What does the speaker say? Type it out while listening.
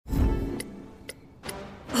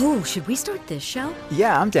Oh, should we start this show?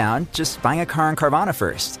 Yeah, I'm down. Just buying a car on Carvana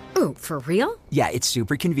first. Ooh, for real? Yeah, it's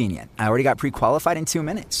super convenient. I already got pre-qualified in 2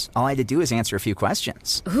 minutes. All I had to do is answer a few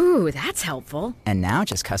questions. Ooh, that's helpful. And now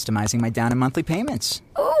just customizing my down and monthly payments.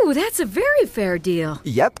 Ooh, that's a very fair deal.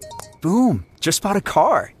 Yep. Boom. Just bought a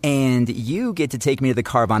car. And you get to take me to the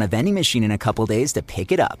Carvana vending machine in a couple days to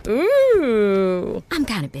pick it up. Ooh. I'm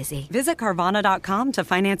kind of busy. Visit Carvana.com to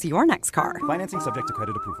finance your next car. Financing subject to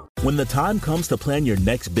credit approval. When the time comes to plan your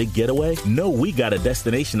next big getaway, know we got a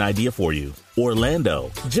destination idea for you.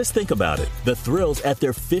 Orlando. Just think about it. The thrills at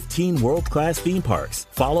their 15 world-class theme parks,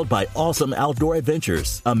 followed by awesome outdoor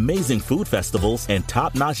adventures, amazing food festivals, and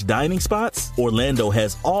top-notch dining spots. Orlando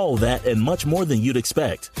has all that and much more than you'd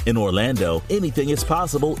expect. In Orlando, anything is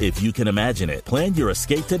possible if you can imagine it. Plan your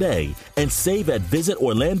escape today and save at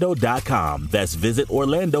visitorlando.com. That's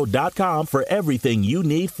visitorlando.com for everything you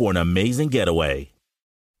need for an amazing getaway.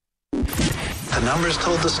 The numbers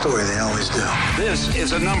told the story, they always do. This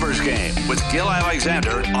is a numbers game with Gil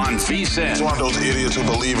Alexander on VSiN. It's one of those idiots who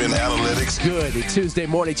believe in analytics. Good Tuesday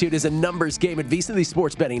morning to you. It is a numbers game at VSiN, the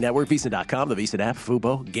sports betting network, VSiN.com, the VSiN app,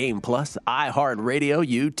 Fubo, Game Plus, iHeartRadio,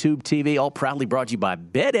 YouTube TV, all proudly brought to you by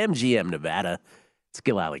BetMGM Nevada. It's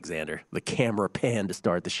Gil Alexander, the camera pan to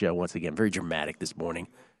start the show once again. Very dramatic this morning.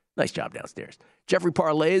 Nice job downstairs. Jeffrey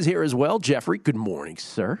Parlay is here as well. Jeffrey, good morning,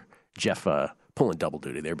 sir. Jeff, pulling double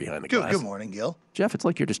duty there behind the glass. Good morning, Gil. Jeff, it's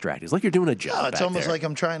like you're distracted. It's like you're doing a job. Oh, it's almost like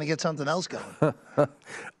I'm trying to get something else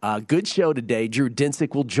going. Good show today. Drew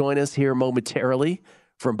Dinsick will join us here momentarily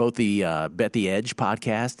from both the Bet the Edge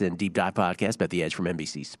podcast and Deep Dive podcast, Bet the Edge from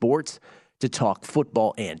NBC Sports, to talk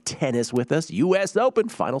football and tennis with us. U.S. Open,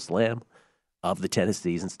 final slam of the tennis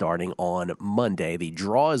season starting on Monday. The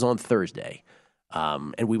draw is on Thursday,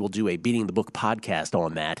 and we will do a Beating the Book podcast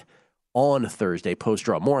on that on Thursday,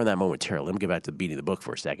 post-draw. More on that momentarily. Let me get back to Beating the Book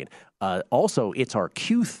for a second. Also, it's our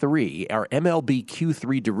Q3, our MLB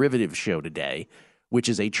Q3 derivative show today, which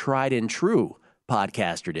is a tried and true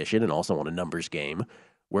podcast tradition and also on a numbers game,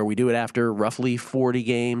 where we do it after roughly 40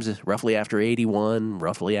 games, roughly after 81,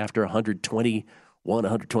 roughly after 121,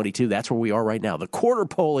 122. That's where we are right now. The quarter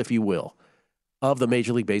pole, if you will, of the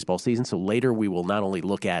Major League Baseball season. So later we will not only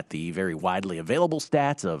look at the very widely available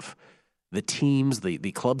stats of the teams, the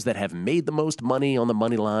clubs that have made the most money on the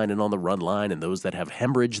money line and on the run line, and those that have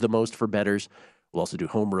hemorrhaged the most for bettors. We'll also do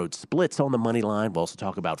home road splits on the money line. We'll also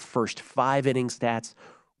talk about first 5 inning stats,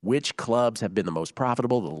 which clubs have been the most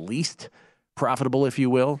profitable, the least profitable, if you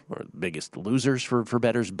will, or the biggest losers for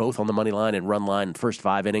bettors, both on the money line and run line in first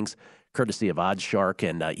 5 innings, courtesy of OddsShark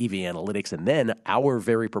and EV Analytics. And then our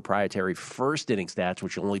very proprietary first inning stats,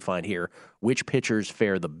 which you'll only find here, which pitchers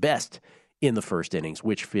fare the best in the first innings,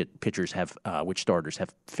 which pitchers have, which starters have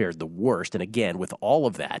fared the worst. And again, with all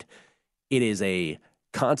of that, it is a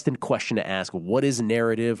constant question to ask: what is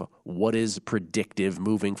narrative? What is predictive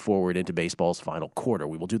moving forward into baseball's final quarter?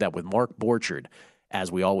 We will do that with Mark Borchard,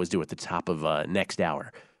 as we always do at the top of next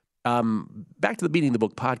hour. Back to the Beating the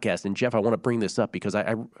Book podcast, and Jeff, I want to bring this up because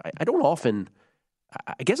I don't often.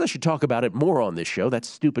 I guess I should talk about it more on this show. That's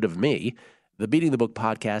stupid of me. The Beating the Book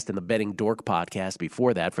podcast and the Betting Dork podcast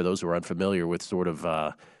before that, for those who are unfamiliar with sort of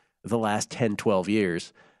the last 10, 12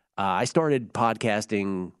 years, I started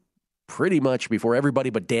podcasting pretty much before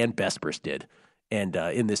everybody but Dan Bespers did, and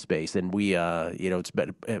in this space. And we, it's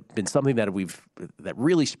been something that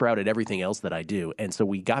really sprouted everything else that I do. And so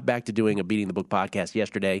we got back to doing a Beating the Book podcast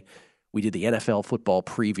yesterday. We did the NFL football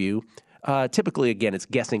preview. Typically, again, it's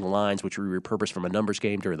guessing lines, which we repurpose from a numbers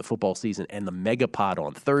game during the football season, and the Megapod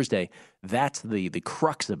on Thursday. That's the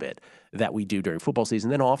crux of it that we do during football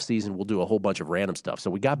season. Then off season, we'll do a whole bunch of random stuff.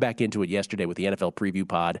 So we got back into it yesterday with the NFL preview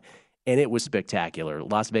pod, and it was spectacular.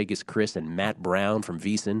 Las Vegas Chris and Matt Brown from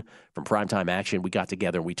VSiN, from Primetime Action, we got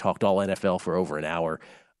together and we talked all NFL for over an hour.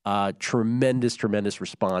 Tremendous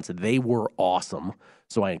response. They were awesome.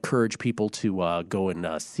 So I encourage people to go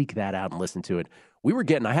and seek that out and listen to it.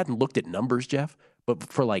 I hadn't looked at numbers, Jeff, but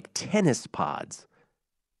for like tennis pods,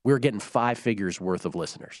 we were getting 5 figures worth of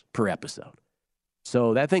listeners per episode.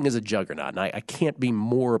 So that thing is a juggernaut, and I can't be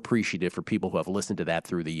more appreciative for people who have listened to that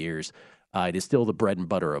through the years. It is still the bread and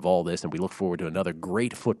butter of all this, and we look forward to another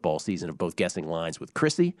great football season of both guessing lines with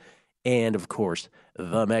Chrissy and, of course,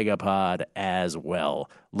 the Megapod as well.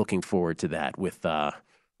 Looking forward to that with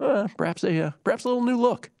perhaps a little new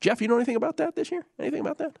look. Jeff, you know anything about that this year? Anything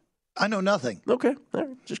about that? I know nothing. Okay. All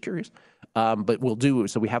right. Just curious. But we'll do,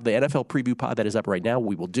 so we have the NFL preview pod that is up right now.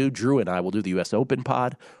 We will do, Drew and I will do the U.S. Open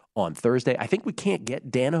pod on Thursday. I think we can't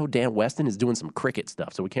get Dan Weston is doing some cricket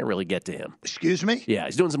stuff, so we can't really get to him. Excuse me? Yeah,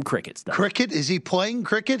 he's doing some cricket stuff. Cricket? Is he playing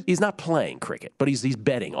cricket? He's not playing cricket, but he's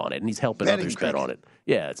betting on it, and he's helping others bet on it.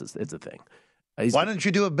 Yeah, it's a thing. Why don't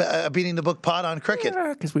you do a Beating the Book pod on cricket?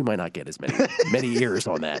 Because we might not get as many years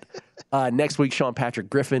on that. Next week, Sean Patrick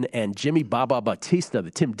Griffin and Jimmy Baba Batista,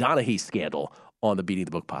 the Tim Donaghy scandal, on the Beating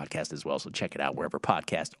the Book podcast as well. So check it out wherever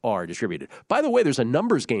podcasts are distributed. By the way, there's a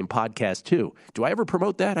Numbers Game podcast too. Do I ever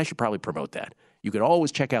promote that? I should probably promote that. You can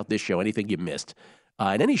always check out this show, anything you missed.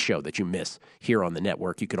 And any show that you miss here on the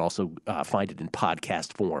network, you can also find it in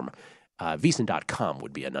podcast form. VSiN.com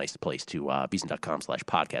would be a nice place to,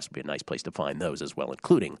 VSiN.com/podcast would be a nice place to find those as well,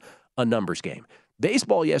 including a Numbers Game.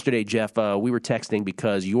 Baseball yesterday, Jeff, we were texting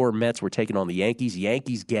because your Mets were taking on the Yankees.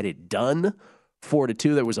 Yankees get it done.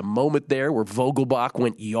 4-2. There was a moment there where Vogelbach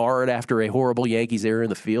went yard after a horrible Yankees error in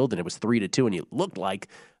the field, and it was 3-2, and it looked like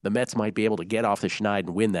the Mets might be able to get off the schneid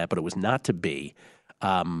and win that, but it was not to be.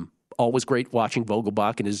 Always great watching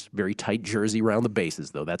Vogelbach in his very tight jersey around the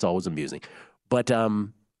bases, though. That's always amusing. But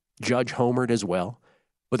Judge homered as well.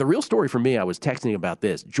 But the real story for me, I was texting about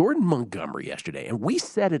this. Jordan Montgomery yesterday, and we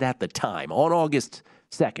said it at the time on August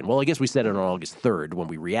 2nd. Well, I guess we said it on August 3rd when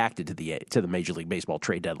we reacted to the Major League Baseball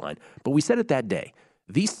trade deadline. But we said it that day.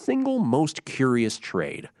 The single most curious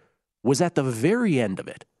trade was at the very end of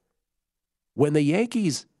it. When the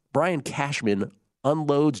Yankees, Brian Cashman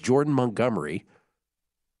unloads Jordan Montgomery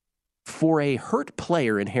for a hurt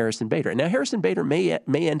player in Harrison Bader. Now, Harrison Bader may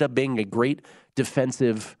end up being a great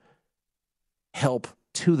defensive help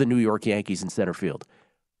to the New York Yankees in center field.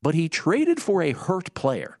 But he traded for a hurt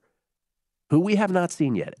player who we have not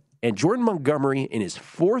seen yet. And Jordan Montgomery, in his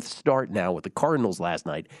fourth start now with the Cardinals last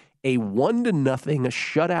night, a 1-0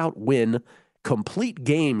 shutout win, complete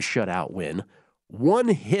game shutout win, one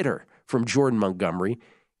hitter from Jordan Montgomery.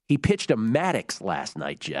 He pitched a Maddox last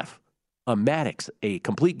night, Jeff. A Maddox, a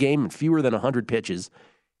complete game and fewer than 100 pitches.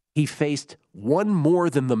 He faced one more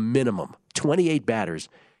than the minimum, 28 batters.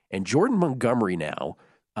 And Jordan Montgomery now,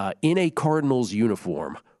 in a Cardinals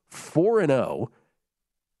uniform, 4-0,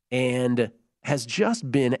 and has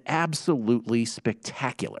just been absolutely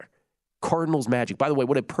spectacular. Cardinals magic. By the way,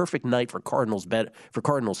 what a perfect night for Cardinals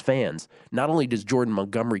fans. Not only does Jordan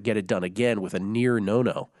Montgomery get it done again with a near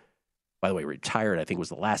no-no. By the way, retired, I think, was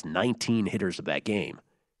the last 19 hitters of that game.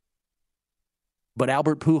 But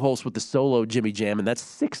Albert Pujols with the solo Jimmy Jam, and that's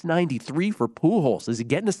 693 for Pujols. Is he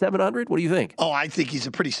getting to 700? What do you think? Oh, I think he's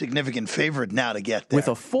a pretty significant favorite now to get there. With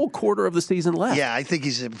a full quarter of the season left. Yeah, I think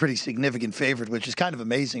he's a pretty significant favorite, which is kind of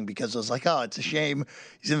amazing because I was like, oh, it's a shame.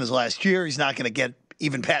 He's in his last year. He's not going to get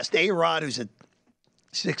even past A-Rod, who's at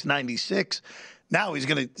 696. Now he's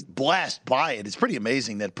going to blast by it. It's pretty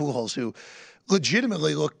amazing that Pujols, who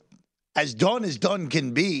legitimately looked as done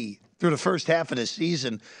can be through the first half of the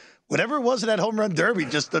season, whatever it was in that home run derby,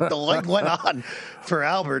 just the light went on for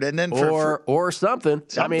Albert, and then or something.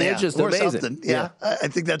 I mean, it's just amazing. Something. Yeah, I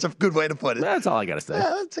think that's a good way to put it. That's all I got to say.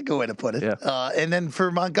 Yeah, that's a good way to put it. Yeah. And then for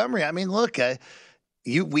Montgomery, I mean, look,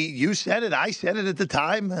 you said it. I said it at the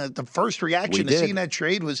time. The first reaction to seeing that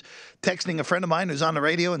trade was texting a friend of mine who's on the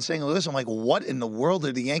radio in St. Louis. I'm like, what in the world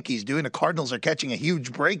are the Yankees doing? The Cardinals are catching a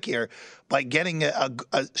huge break here by getting a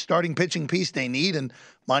starting pitching piece they need, and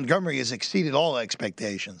Montgomery has exceeded all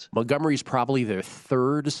expectations. Montgomery's probably their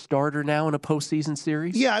third starter now in a postseason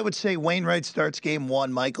series? Yeah, I would say Wainwright starts game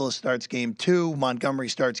 1, Michael starts game 2, Montgomery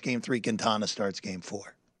starts game 3, Quintana starts game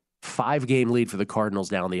 4. 5-game lead for the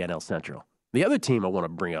Cardinals now in the NL Central. The other team I want to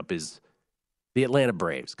bring up is the Atlanta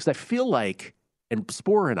Braves, because I feel like, and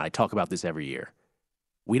Sporer and I talk about this every year,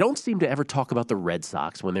 we don't seem to ever talk about the Red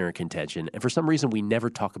Sox when they're in contention, and for some reason we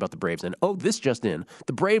never talk about the Braves. And, this just in,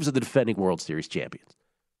 the Braves are the defending World Series champions.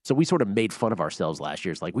 So we sort of made fun of ourselves last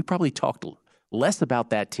year. It's like we probably talked less about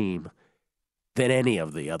that team than any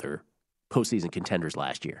of the other postseason contenders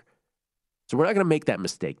last year. So we're not going to make that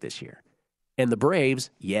mistake this year. And the Braves,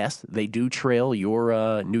 yes, they do trail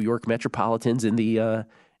your New York Metropolitans in the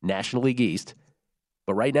National League East.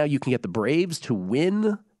 But right now you can get the Braves to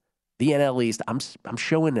win the NL East. I'm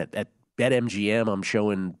showing at BetMGM, I'm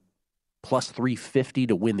showing plus 350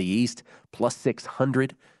 to win the East, plus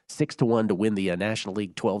 600, 6-1 to win the National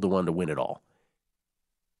League, 12-1 to win it all.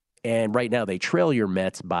 And right now they trail your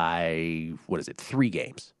Mets by, 3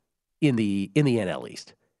 games in the NL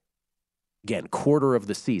East. Again, quarter of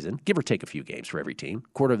the season, give or take a few games for every team,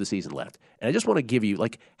 quarter of the season left. And I just want to give you,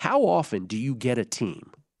 how often do you get a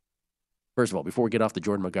team? First of all, before we get off the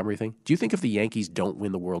Jordan Montgomery thing, do you think if the Yankees don't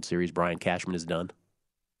win the World Series, Brian Cashman is done?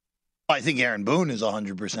 I think Aaron Boone is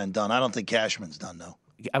 100% done. I don't think Cashman's done, though.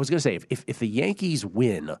 I was going to say, if the Yankees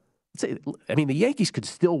win, the Yankees could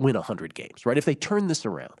still win 100 games, right? If they turn this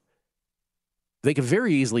around, they could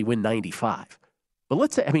very easily win 95. But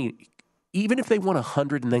let's say, even if they won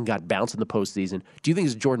 100 and then got bounced in the postseason, do you think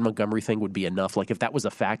this Jordan Montgomery thing would be enough? Like if that was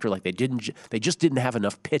a factor, like they just didn't have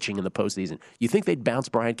enough pitching in the postseason, you think they'd bounce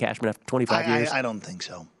Brian Cashman after 25 years? I don't think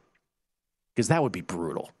so. Because that would be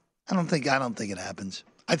brutal. I don't think it happens.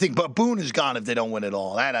 I think but Boone is gone if they don't win it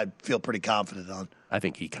all. That I feel pretty confident on. I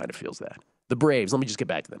think he kind of feels that. The Braves, let me just get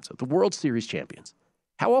back to them. So the World Series champions.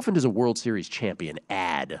 How often does a World Series champion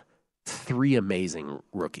add 3 amazing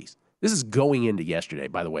rookies? This is going into yesterday.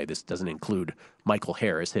 By the way, this doesn't include Michael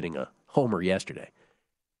Harris hitting a homer yesterday.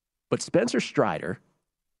 But Spencer Strider,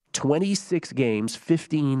 26 games,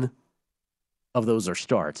 15 of those are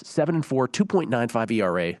starts, 7-4, 2.95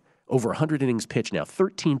 ERA, over 100 innings pitched now,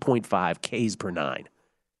 13.5 Ks per 9.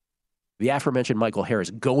 The aforementioned Michael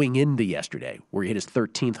Harris going into yesterday, where he hit his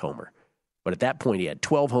 13th homer. But at that point, he had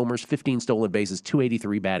 12 homers, 15 stolen bases,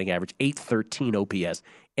 283 batting average, 813 OPS.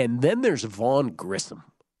 And then there's Vaughn Grissom,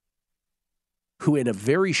 who in a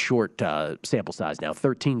very short sample size now,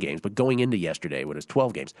 13 games, but going into yesterday when it was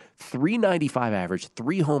 12 games, 395 average,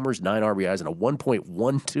 3 homers, 9 RBIs, and a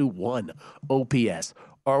 1.121 OPS.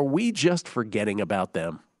 Are we just forgetting about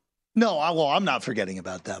them? No, I'm not forgetting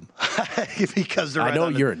about them because they're. I know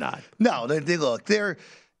you're not. No, they look.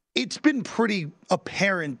 It's been pretty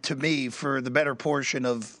apparent to me for the better portion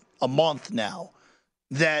of a month now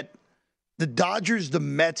that the Dodgers, the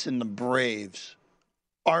Mets, and the Braves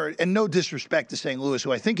are, and no disrespect to St. Louis,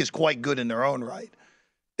 who I think is quite good in their own right,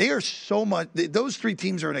 they are so much. Those 3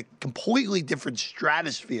 teams are in a completely different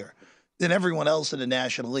stratosphere than everyone else in the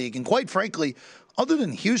National League, and quite frankly, other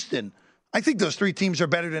than Houston, I think those 3 teams are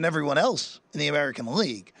better than everyone else in the American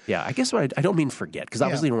League. Yeah, I guess I don't mean forget, because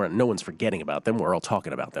obviously no one's forgetting about them. We're all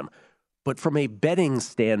talking about them. But from a betting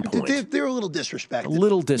standpoint, they're a little disrespected. A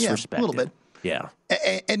little disrespected. Yeah, a little bit. Yeah.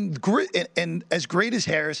 And as great as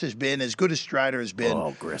Harris has been, as good as Strider has been.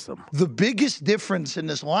 Oh, Grissom. The biggest difference in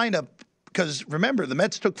this lineup, because remember, the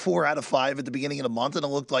Mets took 4 out of 5 at the beginning of the month, and it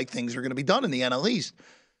looked like things were going to be done in the NL East.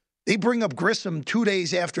 They bring up Grissom 2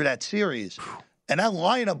 days after that series. And that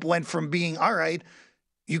lineup went from being, all right,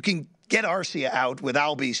 you can get Arcia out with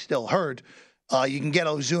Albies still hurt. You can get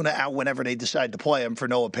Ozuna out whenever they decide to play him for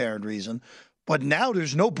no apparent reason. But now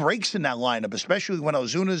there's no breaks in that lineup, especially when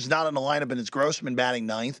Ozuna's not in the lineup and it's Grossman batting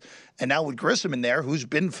 9th. And now with Grissom in there, who's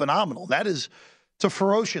been phenomenal. It's a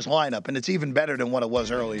ferocious lineup, and it's even better than what it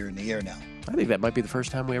was earlier in the year now. I think that might be the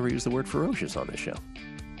first time we ever use the word ferocious on this show.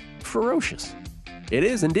 Ferocious. It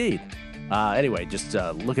is indeed. Anyway, just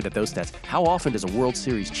looking at those stats, how often does a World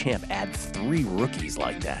Series champ add 3 rookies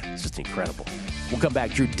like that? It's just incredible. We'll come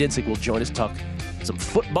back. Drew Dinsick will join us, talk some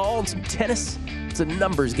football and some tennis. It's a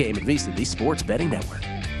numbers game at VSiN, the Sports Betting Network.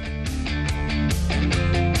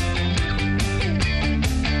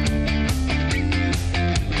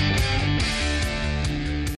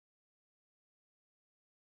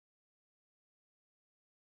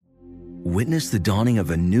 Witness the dawning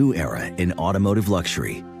of a new era in automotive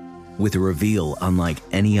luxury with a reveal unlike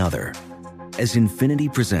any other as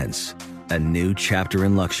Infiniti presents a new chapter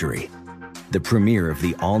in luxury, the premiere of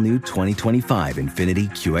the all-new 2025 Infiniti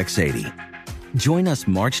QX80. Join us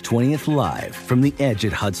March 20th live from the Edge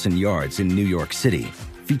at Hudson Yards in New York City,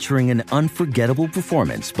 featuring an unforgettable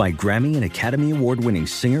performance by Grammy and Academy Award-winning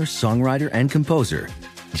singer, songwriter, and composer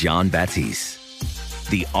Jon Batiste.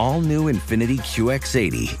 The all-new Infiniti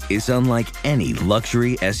QX80 is unlike any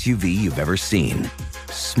luxury SUV you've ever seen.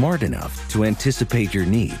 Smart enough to anticipate your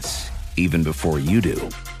needs, even before you do.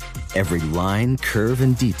 Every line, curve,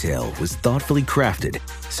 and detail was thoughtfully crafted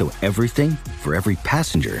so everything for every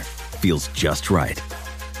passenger feels just right.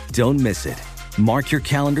 Don't miss it. Mark your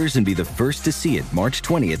calendars and be the first to see it March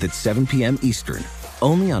 20th at 7 p.m. Eastern,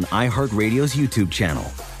 only on iHeartRadio's YouTube channel.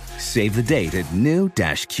 Save the date at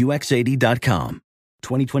new-QX80.com.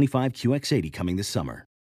 2025 QX80 coming this summer.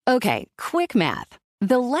 Okay, quick math.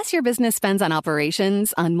 The less your business spends on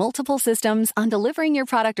operations, on multiple systems, on delivering your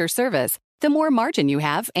product or service, the more margin you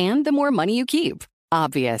have and the more money you keep.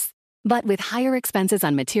 Obvious. But with higher expenses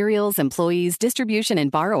on materials, employees, distribution, and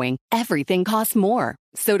borrowing, everything costs more.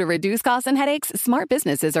 So to reduce costs and headaches, smart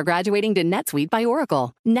businesses are graduating to NetSuite by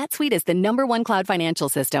Oracle. NetSuite is the #1 cloud financial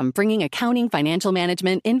system, bringing accounting, financial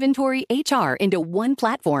management, inventory, HR into one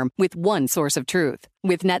platform with one source of truth.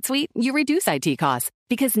 With NetSuite, you reduce IT costs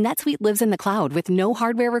because NetSuite lives in the cloud with no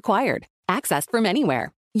hardware required, accessed from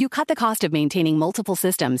anywhere. You cut the cost of maintaining multiple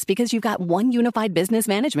systems because you've got one unified business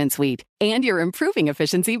management suite. And you're improving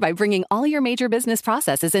efficiency by bringing all your major business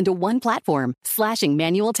processes into one platform, slashing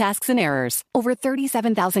manual tasks and errors. Over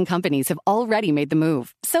 37,000 companies have already made the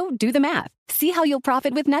move. So do the math. See how you'll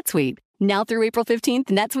profit with NetSuite. Now through April 15th,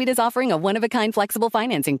 NetSuite is offering a one-of-a-kind flexible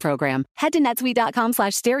financing program. Head to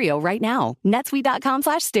netsuite.com/stereo right now.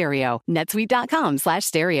 netsuite.com/stereo.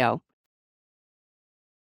 netsuite.com/stereo.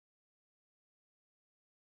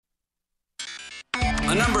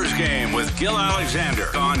 A Numbers Game with Gil Alexander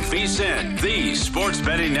on VSiN, the Sports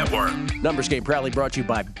Betting Network. Numbers Game proudly brought to you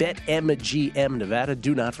by BetMGM Nevada.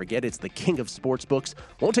 Do not forget, it's the king of sportsbooks.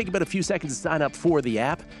 Won't take you but a few seconds to sign up for the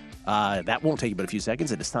app. That won't take you but a few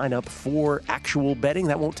seconds. And to sign up for actual betting,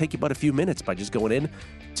 that won't take you but a few minutes by just going in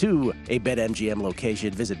to a BetMGM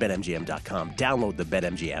location. Visit BetMGM.com. Download the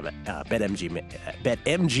BetMGM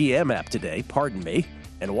app today. Pardon me.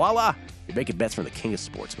 And voila, you're making bets from the king of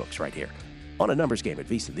sportsbooks right here on A Numbers Game at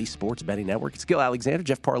VSiN, the Sports Betting Network. It's Gil Alexander.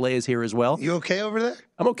 Jeff Parlay is here as well. You okay over there?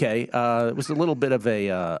 I'm okay. It was a little bit of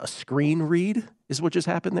a screen read is what just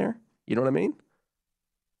happened there. You know what I mean?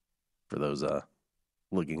 For those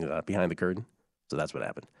looking behind the curtain. So that's what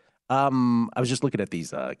happened. I was just looking at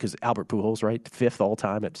these because Albert Pujols, right? 5th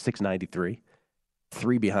all-time at 693.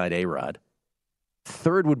 3 behind A-Rod.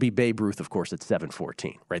 3rd would be Babe Ruth, of course, at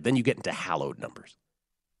 714, right? Then you get into hallowed numbers.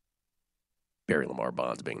 Barry Lamar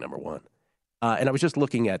Bonds being number 1. And I was just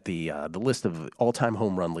looking at the list of all-time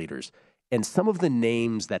home run leaders and some of the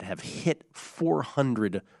names that have hit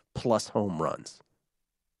 400-plus home runs.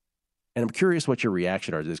 And I'm curious what your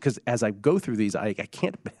reaction are to this, because as I go through these, I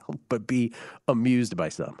can't help but be amused by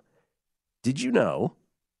some. Did you know?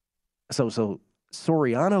 So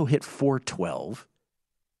Soriano hit 412.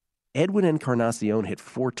 Edwin Encarnacion hit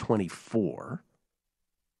 424.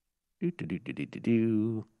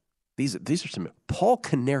 These are some. Paul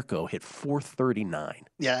Konerko hit 439.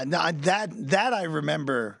 Yeah, no, that I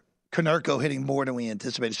remember Konerko hitting more than we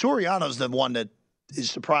anticipated. Soriano's the one that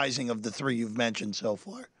is surprising of the 3 you've mentioned so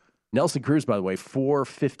far. Nelson Cruz, by the way,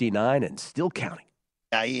 459 and still counting.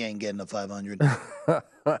 Yeah, he ain't getting a 500.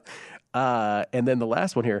 And then the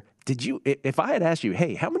last one here. If I had asked you,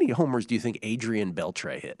 hey, how many homers do you think Adrian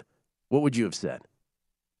Beltre hit? What would you have said?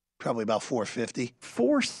 Probably about 450.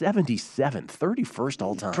 477, 31st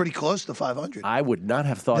all time. Pretty close to 500. I would not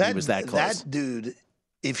have thought he was that close. That dude,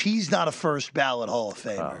 if he's not a first ballot Hall of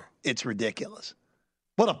Famer, it's ridiculous.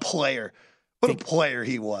 What a player. What a player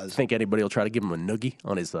he was. Think anybody will try to give him a noogie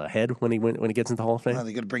on his head when he gets into the Hall of Fame? Are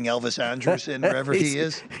they going to bring Elvis Andrus in wherever he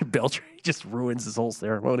is? Beltre just ruins his whole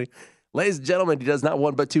ceremony. Ladies and gentlemen, he does not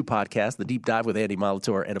one but two podcasts, The Deep Dive with Andy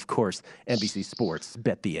Molitor, and, of course, NBC Sports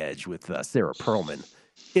Bet the Edge with Sarah Perlman.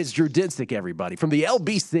 It's Drew Dinsick, everybody, from the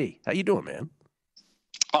LBC. How you doing, man?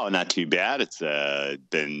 Oh, not too bad. It's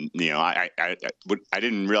been, I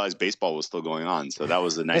didn't realize baseball was still going on, so that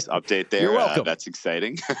was a nice update there. You're welcome. That's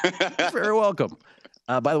exciting. You're very welcome.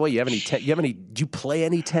 By the way, do you play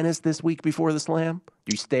any tennis this week before the Slam?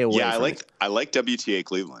 Do you stay away? Yeah, I like WTA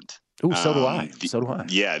Cleveland. Oh, so do I.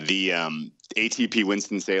 Yeah, the ATP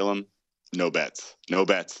Winston-Salem, no bets.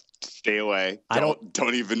 Stay away.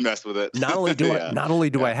 Don't even mess with it. Not only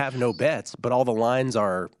do I have no bets, but all the lines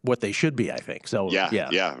are what they should be, I think. So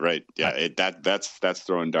yeah, right. Yeah, that's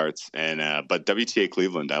throwing darts. And but WTA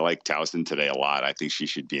Cleveland, I like Towson today a lot. I think she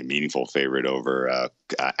should be a meaningful favorite over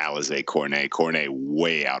Alizé Cornet. Cornet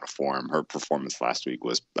way out of form. Her performance last week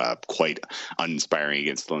was quite uninspiring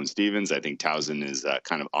against Sloane Stephens. I think Towson is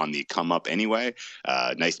kind of on the come up anyway.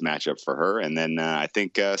 Nice matchup for her. And then I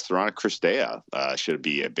think Sorana Cristea should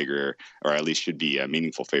be a bigger, or at least should be a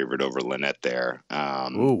meaningful favorite over Lynette there.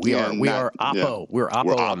 We are Oppo. We're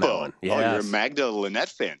Oppo on that one. Yes. Oh, you're a Magda Lynette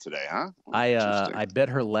fan today, huh? I bet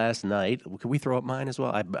her last night. Can we throw up mine as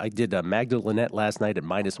well? I did Magda Lynette last night at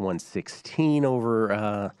 -116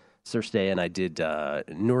 over Cirstea, and I did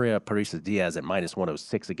Nuria Parisa Diaz at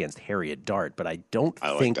 -106 against Harriet Dart. But I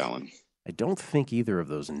like that one. I don't think either of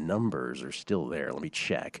those numbers are still there. Let me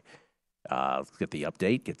check. Let's get the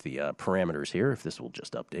update, get the parameters here, if this will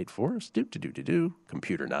just update for us.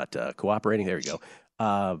 Computer not cooperating. There you go.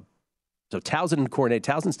 So Towson and Cornet.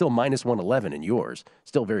 Towson still -111 in yours.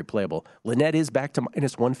 Still very playable. Lynette is back to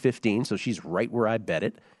 -115, so she's right where I bet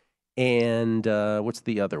it. And what's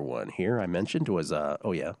the other one here I mentioned was, on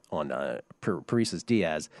Parisa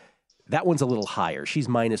Diaz. That one's a little higher. She's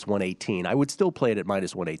 -118. I would still play it at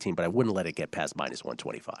 -118, but I wouldn't let it get past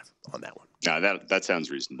 -125 on that one. No, that sounds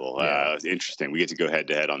reasonable. Yeah. Interesting. We get to go head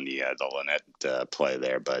to head on the Lynette play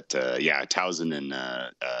there, but Towson and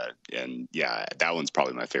that one's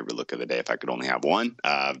probably my favorite look of the day if I could only have one.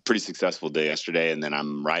 Pretty successful day yesterday, and then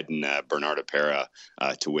I'm riding Bernarda Pera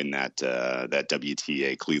to win that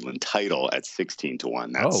WTA Cleveland title at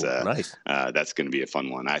 16-1. That's nice. That's going to be a fun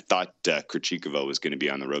one. I thought Krejcikova was going to be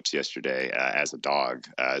on the ropes yesterday yesterday as a dog,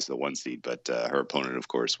 as the 1 seed, but her opponent, of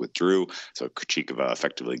course, withdrew. So Krejcikova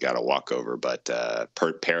effectively got a walkover, but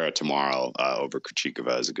Pera tomorrow over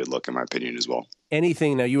Krejcikova is a good look, in my opinion, as well.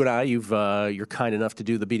 Anything now? You and I, you're kind enough to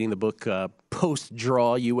do the Beating the Book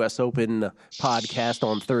post-draw U.S. Open podcast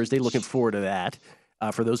on Thursday. Looking forward to that.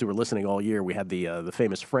 For those who were listening all year, we had the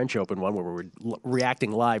famous French Open one where we were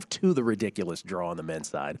reacting live to the ridiculous draw on the men's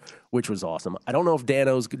side, which was awesome. I don't know if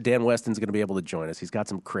Dan Weston's going to be able to join us. He's got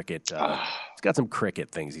some cricket. He's got some cricket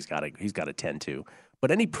things he's got to tend to. But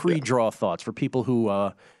any pre-draw thoughts for people who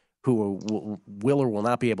will or will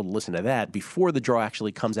not be able to listen to that before the draw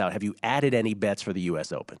actually comes out? Have you added any bets for the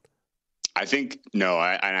U.S. Open? I think no.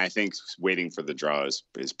 I think waiting for the draw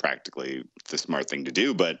is practically the smart thing to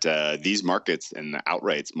do. But these markets and the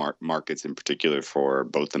outrights markets in particular for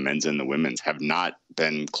both the men's and the women's have not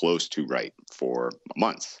been close to right for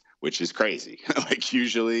months, which is crazy. Like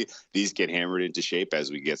usually these get hammered into shape as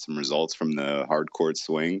we get some results from the hard court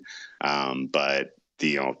swing. But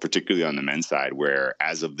particularly on the men's side, where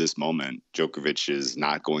as of this moment, Djokovic is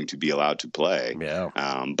not going to be allowed to play. Yeah.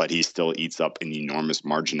 But he still eats up an enormous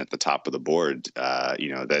margin at the top of the board.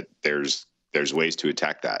 That there's ways to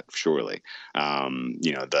attack that, surely.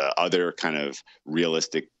 The other kind of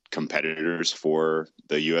realistic competitors for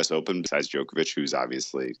the U.S. Open, besides Djokovic, who's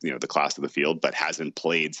obviously the class of the field, but hasn't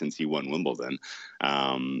played since he won Wimbledon.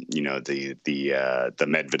 The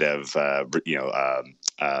Medvedev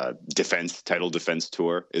title defense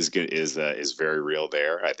tour is very real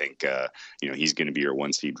there. I think he's going to be your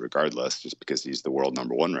 1 seed regardless, just because he's the world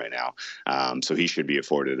number 1 right now. So he should be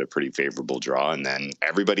afforded a pretty favorable draw. And then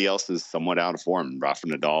everybody else is somewhat out of form. Rafa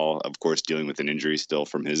Nadal, of course, dealing with an injury still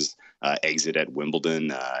from his exit at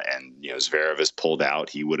Wimbledon. And Zverev is pulled out.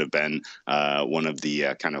 He would have been one of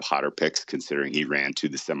the kind of hotter picks, considering he ran to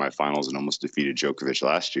the semifinals and almost defeated Djokovic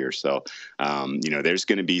last year. So, there's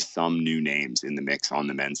going to be some new names in the mix on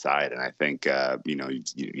the men's side. And I think,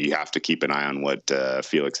 you have to keep an eye on what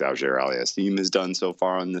Felix Auger-Aliassime has done so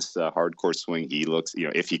far on this hard court swing. He looks,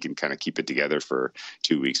 if he can kind of keep it together for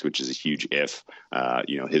 2 weeks, which is a huge if,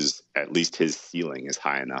 at least his ceiling is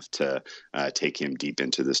high enough to take him deep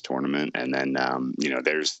into this tournament. And then,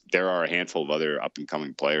 there are a handful of other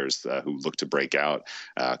up-and-coming players who look to break out.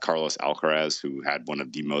 Carlos Alcaraz, who had one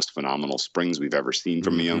of the most phenomenal springs we've ever seen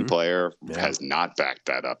from a young player, has not backed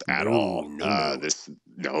that up at all. This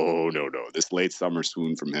late summer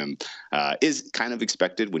swoon from him is kind of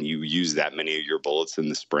expected when you use that many of your bullets in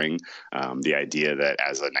the spring. The idea that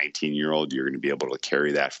as a 19-year-old you're going to be able to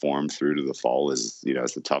carry that form through to the fall is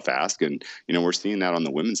a tough ask. And we're seeing that on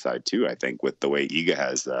the women's side too. I think with the way Iga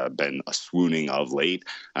has been swooning of late.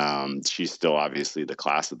 She's still obviously the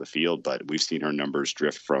class of the field, but we've seen her numbers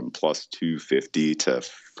drift from plus 250 to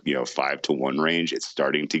 5-1 range. It's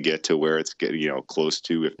starting to get to where it's getting close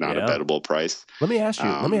to, if not a bettable price. Let me ask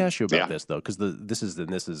you about this though, because this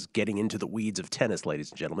is getting into the weeds of tennis,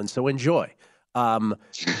 ladies and gentlemen. So enjoy.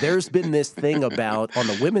 There's been this thing about on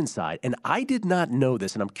the women's side, and I did not know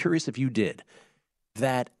this, and I'm curious if you did,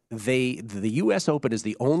 that the U.S. Open is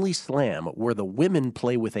the only slam where the women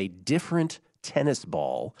play with a different tennis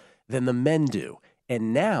ball than the men do.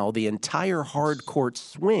 And now the entire hard court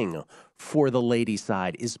swing for the ladies'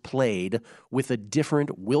 side is played with a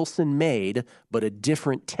different Wilson-made, but a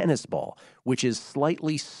different tennis ball, which is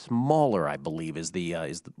slightly smaller, I believe,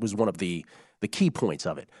 was one of the key points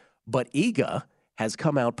of it. But Iga has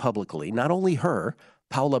come out publicly, not only her,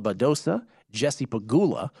 Paula Badosa, Jessie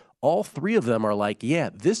Pegula, all three of them are like,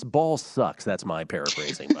 yeah, this ball sucks. That's my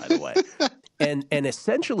paraphrasing, by the way. And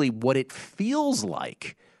essentially what it feels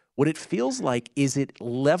like is it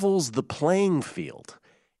levels the playing field.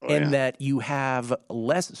 That you have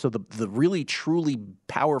less, so the really truly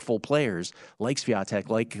powerful players like Swiatek,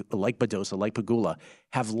 like Badosa, like Pegula,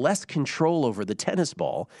 have less control over the tennis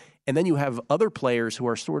ball. And then you have other players who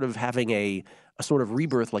are sort of having a sort of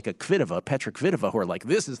rebirth, like Petra Kvitova, who are like,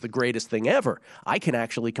 this is the greatest thing ever. I can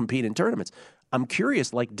actually compete in tournaments. I'm curious,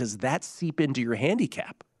 does that seep into your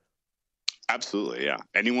handicap? Absolutely, yeah.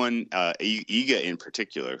 Anyone, Iga in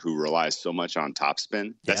particular, who relies so much on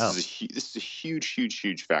topspin, this is a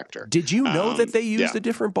huge factor. Did you know that they used a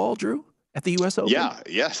different ball, Drew, at the U.S. Open? Yeah.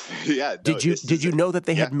 Did you know that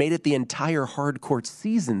they had made it the entire hard court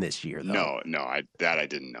season this year, though? No, I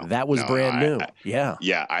didn't know. That was brand new.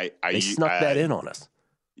 They snuck that in on us.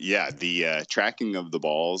 Yeah, the tracking of the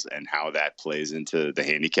balls and how that plays into the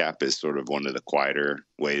handicap is sort of one of the quieter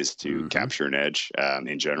ways to capture an edge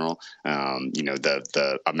in general.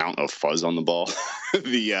 The amount of fuzz on the ball,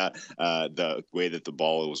 the way that the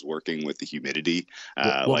ball was working with the humidity.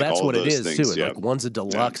 Well, that's what it is things, too. yeah. Like one's a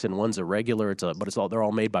deluxe and one's a regular. They're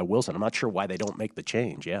all made by Wilson. I'm not sure why they don't make the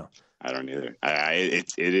change. Yeah. I don't either.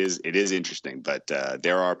 It is interesting, but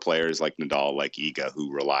there are players like Nadal, like Iga,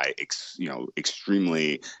 who rely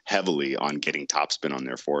extremely heavily on getting topspin on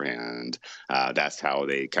their forehand. That's how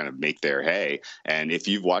they kind of make their hay. And if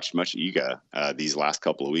you've watched much Iga these last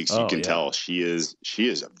couple of weeks, you can tell she's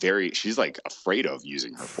like afraid of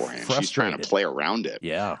using her forehand. She's trying to play around it.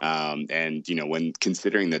 Yeah. And when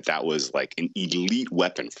considering that was like an elite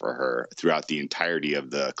weapon for her throughout the entirety of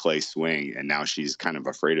the clay swing, and now she's kind of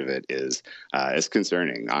afraid of it, is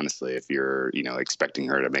concerning, honestly, if you're expecting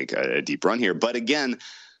her to make a deep run here. But again,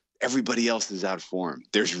 everybody else is out of form.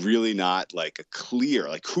 There's really not like a clear,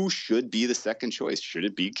 like, who should be the second choice? Should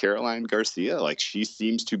it be Caroline Garcia? Like, she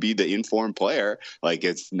seems to be the informed player. Like,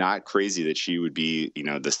 it's not crazy that she would be,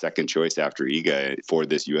 the second choice after Iga for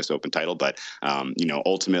this U.S. Open title. But,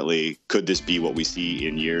 ultimately, could this be what we see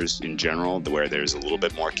in years in general, where there's a little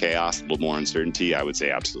bit more chaos, a little more uncertainty? I would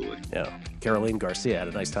say absolutely. Yeah. Caroline Garcia had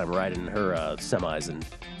a nice time riding her semis and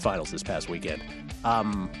finals this past weekend.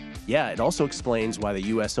 Yeah, it also explains why the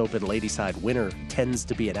U.S. Open ladies side winner tends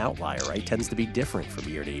to be an outlier, right? Tends to be different from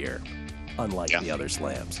year to year, unlike the other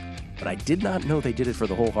slams. But I did not know they did it for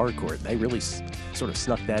the whole hard court. They really sort of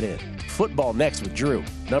snuck that in. Football next with Drew.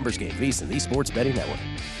 Numbers Game, VSiN, the Sports Betting Network.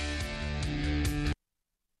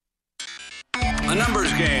 A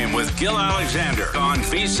Numbers Game with Gil Alexander on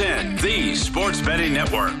VSiN, the Sports Betting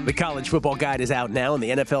Network. The College Football Guide is out now, and the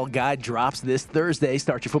NFL Guide drops this Thursday.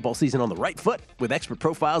 Start your football season on the right foot with expert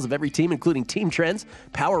profiles of every team, including team trends,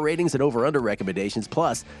 power ratings, and over-under recommendations,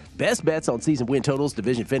 plus best bets on season win totals,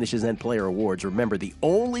 division finishes, and player awards. Remember, the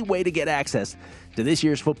only way to get access to this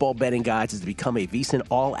year's football betting guides is to become a VSiN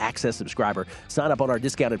All Access subscriber. Sign up on our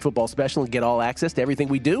discounted football special and get all access to everything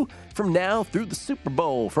we do from now through the Super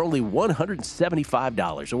Bowl for only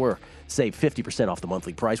 $175, or save 50% off the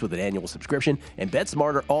monthly price with an annual subscription and bet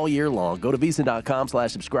smarter all year long. Go to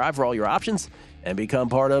VSiN.com/subscribe for all your options and become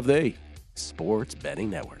part of the Sports Betting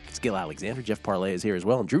Network. It's Gil Alexander. Jeff Parlay is here as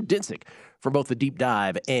well, and Drew Dinsick from both the Deep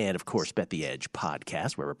Dive and, of course, Bet the Edge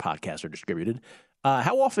podcast, wherever podcasts are distributed.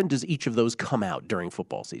 How often does each of those come out during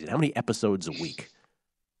football season? How many episodes a week?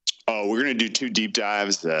 Oh, we're going to do 2 deep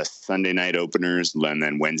dives, Sunday night openers, and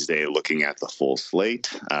then Wednesday looking at the full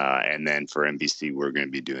slate. And then for NBC, we're going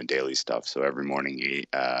to be doing daily stuff. So every morning,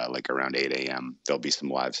 like around 8 a.m., there'll be some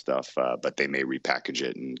live stuff, but they may repackage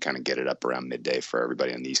it and kind of get it up around midday for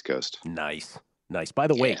everybody on the East Coast. Nice. By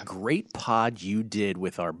the way, great pod you did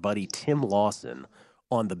with our buddy Tim Lawson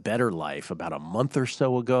on The Better Life about a month or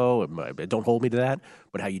so ago. Don't hold me to that,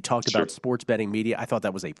 but how you talked about sports betting media. I thought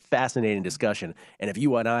that was a fascinating discussion. And if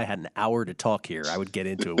you and I had an hour to talk here, I would get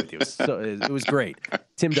into it with you. It was great.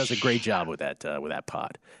 Tim does a great job with that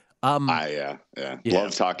pod.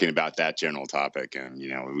 Love talking about that general topic, and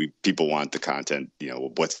people want the content.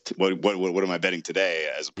 What am I betting today,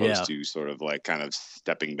 as opposed to sort of like kind of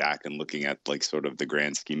stepping back and looking at like sort of the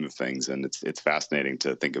grand scheme of things. And it's fascinating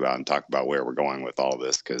to think about and talk about where we're going with all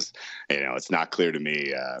this, because it's not clear to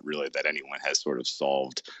me really that anyone has sort of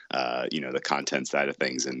solved the content side of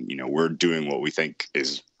things, and we're doing what we think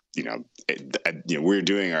is. We're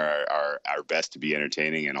doing our best to be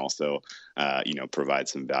entertaining and also, provide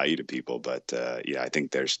some value to people. But I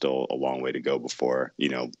think there's still a long way to go before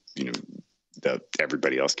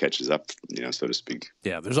everybody else catches up, so to speak.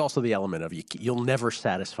 Yeah, there's also the element of you'll never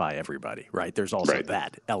satisfy everybody, right? There's also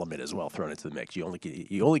that element as well thrown into the mix. You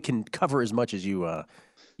only can cover as much as you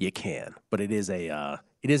can, but it is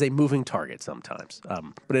a moving target sometimes.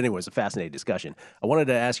 But anyway, it's a fascinating discussion. I wanted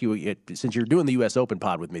to ask you, since you're doing the U.S. Open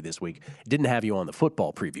pod with me this week, didn't have you on the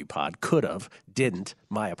football preview pod. Could have, didn't.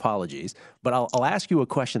 My apologies. But I'll ask you a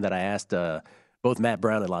question that I asked both Matt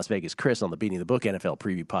Brown and Las Vegas Chris on the Beating the Book NFL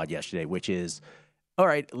preview pod yesterday, which is, all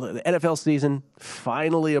right, the NFL season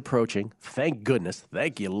finally approaching. Thank goodness.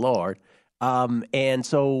 Thank you, Lord. And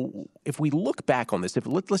so if we look back on this,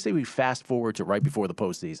 let's say we fast forward to right before the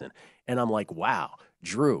postseason, and I'm like, wow,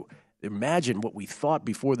 Drew, imagine what we thought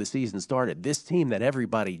before the season started. This team that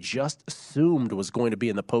everybody just assumed was going to be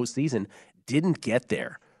in the postseason didn't get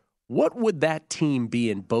there. What would that team be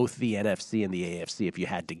in both the NFC and the AFC if you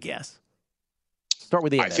had to guess? Start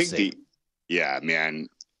with the NFC. I think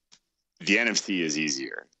the NFC is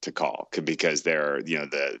easier to call because they're,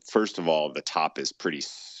 first of all, the top is pretty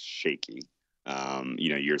shaky.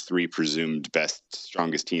 Your three presumed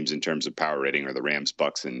strongest teams in terms of power rating are the Rams,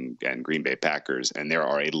 Bucks, and Green Bay Packers. And there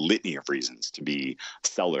are a litany of reasons to be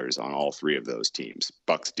sellers on all three of those teams.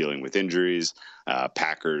 Bucks dealing with injuries,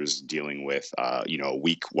 Packers dealing with, a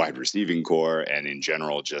weak wide receiving core, and in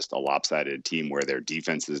general, just a lopsided team where their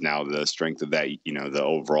defense is now the strength of that, the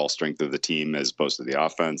overall strength of the team as opposed to the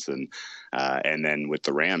offense. And then with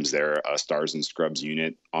the Rams, they're a stars and scrubs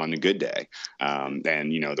unit on a good day.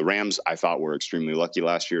 The Rams, I thought, were extremely lucky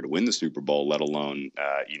last year to win the Super Bowl, let alone,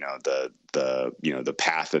 the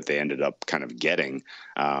path that they ended up kind of getting.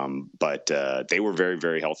 But they were very,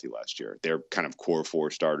 very healthy last year. They're kind of core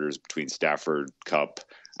four starters between Stafford, Kupp,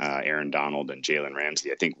 Aaron Donald, and Jalen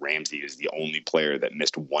Ramsey. I think Ramsey is the only player that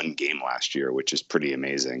missed one game last year, which is pretty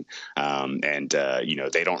amazing.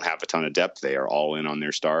 They don't have a ton of depth. They are all in on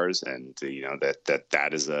their stars, and that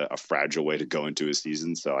is a fragile way to go into a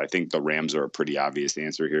season. So I think the Rams are a pretty obvious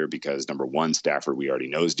answer here because number one, Stafford, we already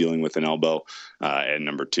know, is dealing with an elbow, and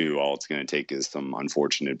number two, all it's going to take is some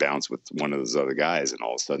unfortunate bounce with one of those other guys, and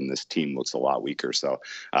all of a sudden this team looks a lot weaker. So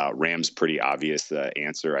Rams, pretty obvious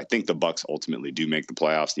answer. I think the Bucks ultimately do make the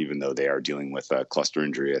playoffs, even though they are dealing with a cluster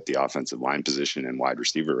injury at the offensive line position and wide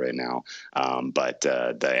receiver right now. But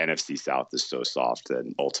the NFC South is so soft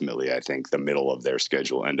that ultimately I think the middle of their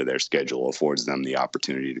schedule, end of their schedule, affords them the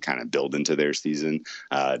opportunity to kind of build into their season.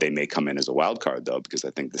 They may come in as a wild card, though, because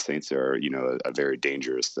I think the Saints are, a very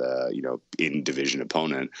dangerous, in-division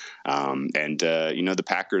opponent. The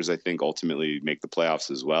Packers, I think, ultimately make the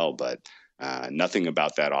playoffs as well, but nothing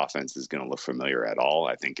about that offense is going to look familiar at all.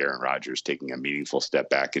 I think Aaron Rodgers taking a meaningful step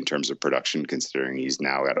back in terms of production, considering he's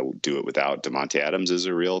now got to do it without Devontae Adams, is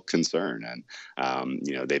a real concern. And,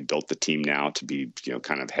 they built the team now to be,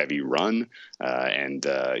 kind of heavy run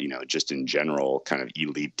just in general kind of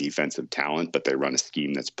elite defensive talent, but they run a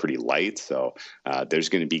scheme that's pretty light. So there's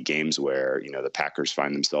going to be games where, the Packers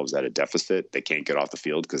find themselves at a deficit. They can't get off the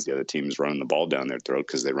field because the other team's running the ball down their throat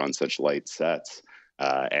because they run such light sets.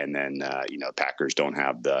 Packers don't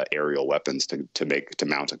have the aerial weapons to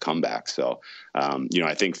mount a comeback. So,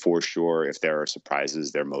 I think for sure, if there are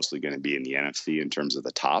surprises, they're mostly going to be in the NFC in terms of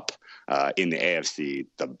the top. In the AFC,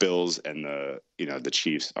 the Bills and the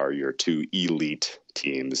Chiefs are your two elite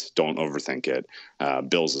teams. Don't overthink it.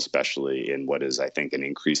 Bills, especially in what is, I think, an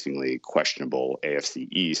increasingly questionable AFC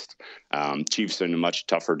East. Chiefs are in a much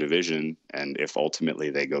tougher division, and if ultimately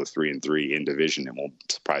they go 3-3 in division, it won't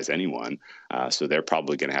surprise anyone. So they're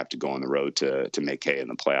probably going to have to go on the road to make hay in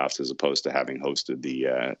the playoffs, as opposed to having hosted the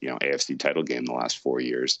AFC title game the last 4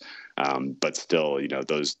 years. But still,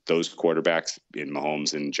 those quarterbacks in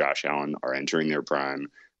Mahomes and Josh Allen are entering their prime.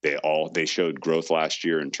 They showed growth last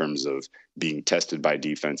year in terms of being tested by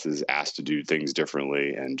defenses, asked to do things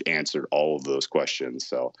differently, and answered all of those questions.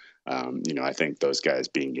 So, I think those guys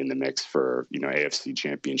being in the mix for, AFC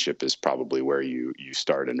championship is probably where you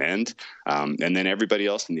start and end. And then everybody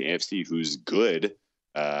else in the AFC who's good,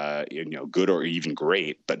 good or even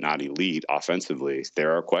great, but not elite offensively,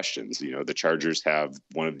 there are questions. The Chargers have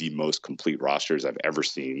one of the most complete rosters I've ever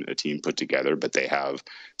seen a team put together, but they have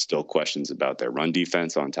still questions about their run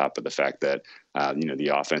defense, on top of the fact that,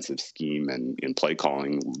 the offensive scheme and play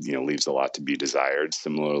calling, leaves a lot to be desired.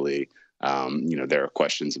 Similarly, there are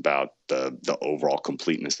questions about the overall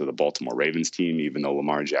completeness of the Baltimore Ravens team, even though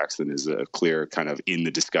Lamar Jackson is a clear kind of in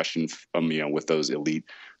the discussion, with those elite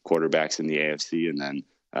quarterbacks in the AFC. And then,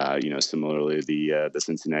 similarly, the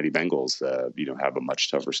Cincinnati Bengals, have a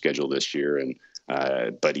much tougher schedule this year. And,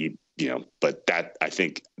 but that, I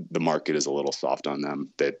think the market is a little soft on them.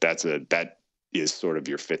 That is sort of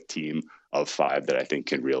your fifth team of five that I think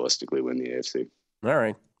can realistically win the AFC. All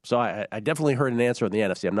right. So I definitely heard an answer on the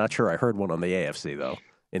NFC. I'm not sure I heard one on the AFC, though.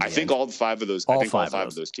 I think all five of those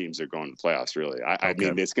teams are going to the playoffs. Really, I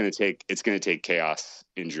mean, it's going to take chaos,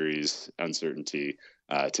 injuries, uncertainty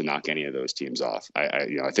to knock any of those teams off. I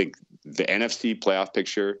think the NFC playoff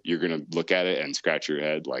picture, you're going to look at it and scratch your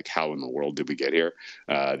head like, how in the world did we get here?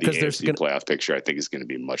 The AFC playoff picture, I think, is going to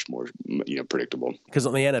be much more predictable. Because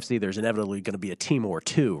on the NFC, there's inevitably going to be a team or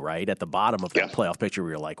two, right, at the bottom of that playoff picture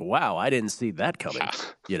where you're like, wow, I didn't see that coming.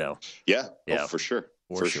 Yeah, oh, for sure.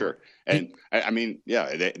 For sure. And I mean,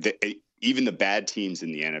 even the bad teams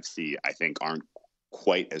in the NFC, I think, aren't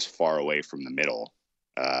quite as far away from the middle.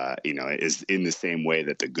 Is in the same way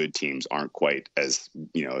that the good teams aren't quite as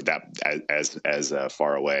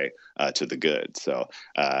far away to the good. So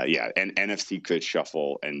and NFC could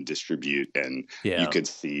shuffle and distribute, and you could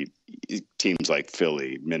see teams like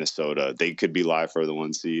Philly, Minnesota, they could be live for the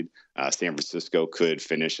 1 seed. San Francisco could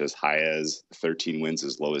finish as high as 13 wins,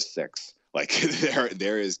 as low as 6. Like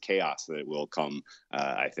there is chaos that will come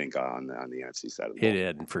I think, on the NFC side of the ball. It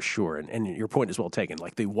did, for sure. And your point is well taken.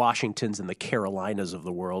 Like the Washingtons and the Carolinas of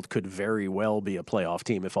the world could very well be a playoff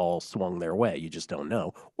team if all swung their way. You just don't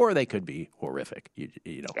know. Or they could be horrific.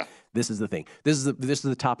 You know, yeah. This is the thing. This is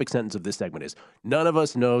the topic sentence of this segment is none of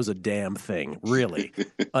us knows a damn thing, really,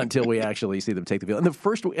 until we actually see them take the field. And the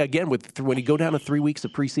first, again, when you go down to 3 weeks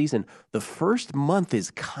of preseason, the first month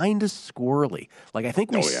is kind of squirrely. Like I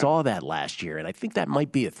think we saw that last year, and I think that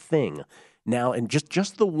might be a thing now. And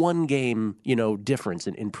just the one game, difference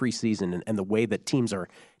in preseason and the way that teams are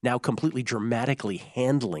now completely dramatically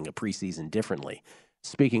handling a preseason differently.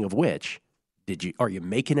 Speaking of which, are you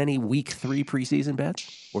making any week 3 preseason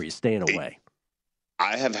bets, or are you staying away?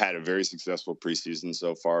 I have had a very successful preseason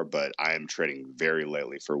so far, but I am trading very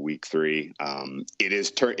lightly for week 3.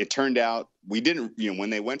 It turned out we didn't, when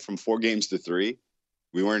they went from 4 games to 3,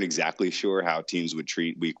 we weren't exactly sure how teams would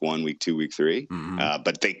treat week 1, week 2, week 3. Mm-hmm.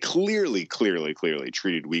 But they clearly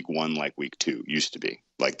treated week 1 like week 2 used to be.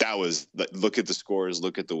 Like that was, look at the scores,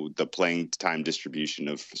 look at the playing time distribution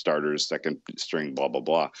of starters, second string, blah, blah,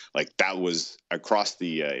 blah. Like that was across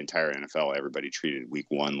the entire NFL. Everybody treated week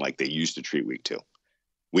 1 like they used to treat week 2.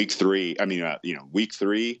 Week 3, week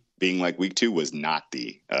 3 being like week 2 was not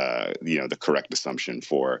the correct assumption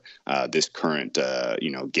for this current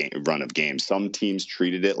run of games. Some teams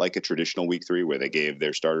treated it like a traditional week 3 where they gave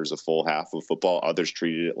their starters a full half of football. Others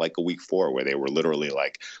treated it like a week 4 where they were literally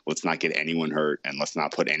like, let's not get anyone hurt and let's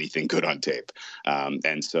not put anything good on tape.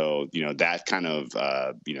 And so, that kind of,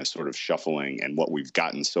 sort of shuffling and what we've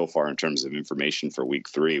gotten so far in terms of information for week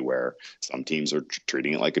 3, where some teams are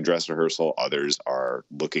treating it like a dress rehearsal, others are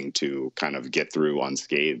looking to kind of get through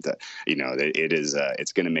unscathed.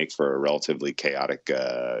 It's going to make for a relatively chaotic,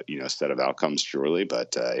 set of outcomes, surely.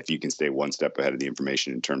 But if you can stay one step ahead of the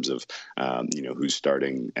information in terms of, who's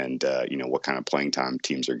starting and, what kind of playing time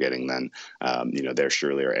teams are getting, then, there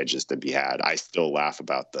surely are edges to be had. I still laugh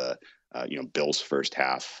about the, Bills' first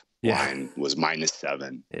half. Line was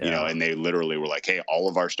 -7, and they literally were like, hey, all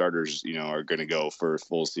of our starters, are going to go for a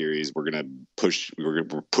full series. We're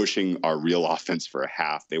pushing our real offense for a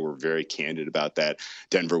half. They were very candid about that.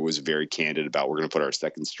 Denver was very candid about, we're going to put our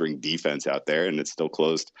second string defense out there, and it's still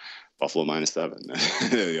closed. Buffalo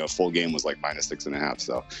 -7. Full game was like -6.5.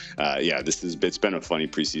 So, it's been a funny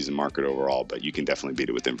preseason market overall, but you can definitely beat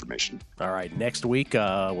it with information. All right, next week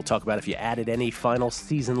we'll talk about if you added any final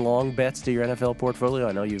season-long bets to your NFL portfolio.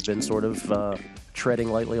 I know you've been sort of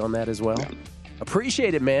treading lightly on that as well. Yeah.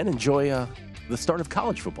 Appreciate it, man. Enjoy the start of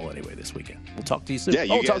college football anyway this weekend. We'll talk to you soon. Yeah,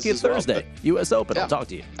 I'll talk to you Thursday. Well, U.S. Open. Yeah. I'll talk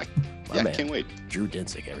to you. I can't wait. Drew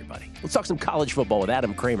Dinsick, everybody. Let's talk some college football with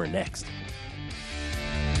Adam Kramer next.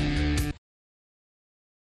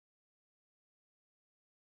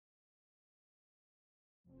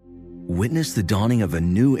 Witness the dawning of a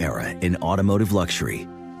new era in automotive luxury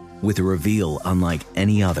with a reveal unlike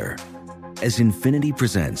any other as Infiniti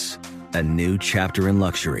presents a new chapter in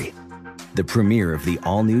luxury, the premiere of the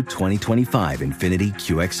all-new 2025 Infiniti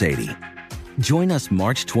QX80. Join us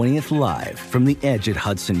March 20th live from the Edge at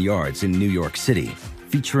Hudson Yards in New York City,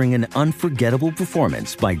 featuring an unforgettable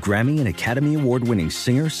performance by Grammy and Academy Award-winning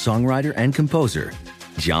singer, songwriter, and composer,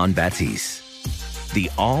 Jon Batiste. The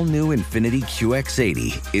all-new Infiniti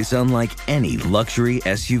QX80 is unlike any luxury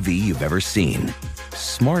SUV you've ever seen.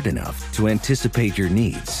 Smart enough to anticipate your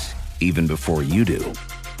needs, even before you do.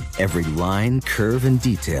 Every line, curve, and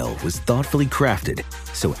detail was thoughtfully crafted,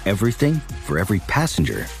 so everything for every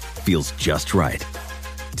passenger feels just right.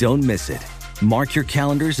 Don't miss it. Mark your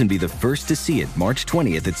calendars and be the first to see it March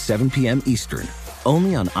 20th at 7 p.m. Eastern,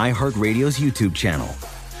 only on iHeartRadio's YouTube channel.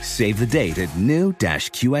 Save the date at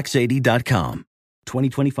new-QX80.com.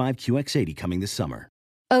 2025 QX80 coming this summer.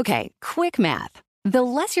 Okay, quick math. The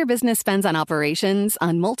less your business spends on operations,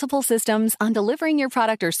 on multiple systems, on delivering your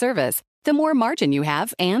product or service, the more margin you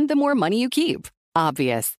have and the more money you keep.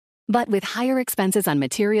 Obvious. But with higher expenses on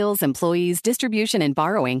materials, employees, distribution, and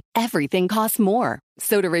borrowing, everything costs more.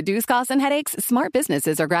 So to reduce costs and headaches, smart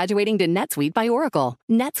businesses are graduating to NetSuite by Oracle.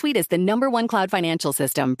 NetSuite is the #1 cloud financial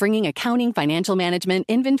system, bringing accounting, financial management,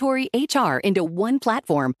 inventory, HR into one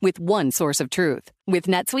platform with one source of truth. With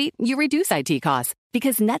NetSuite, you reduce IT costs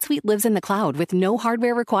because NetSuite lives in the cloud with no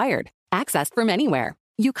hardware required, accessed from anywhere.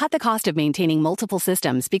 You cut the cost of maintaining multiple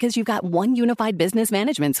systems because you've got one unified business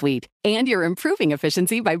management suite. And you're improving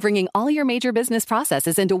efficiency by bringing all your major business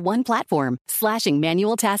processes into one platform, slashing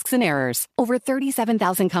manual tasks and errors. Over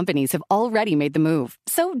 37,000 companies have already made the move.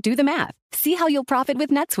 So do the math. See how you'll profit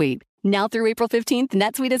with NetSuite. Now through April 15th,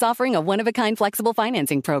 NetSuite is offering a one-of-a-kind flexible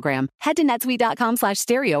financing program. Head to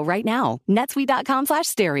netsuite.com/stereo right now.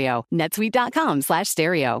 netsuite.com/stereo.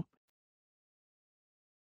 netsuite.com/stereo.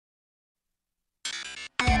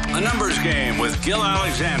 A numbers game with Gil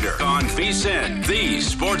Alexander on VSiN, the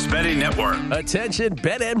sports betting network. Attention,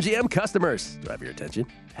 BetMGM customers. Do I have your attention?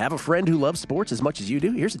 Have a friend who loves sports as much as you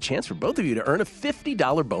do? Here's a chance for both of you to earn a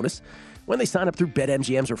 $50 bonus when they sign up through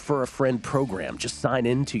BetMGM's Refer a Friend program. Just sign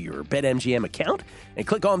in to your BetMGM account and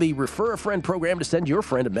click on the Refer a Friend program to send your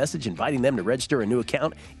friend a message inviting them to register a new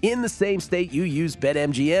account in the same state you use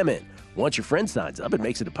BetMGM in. Once your friend signs up and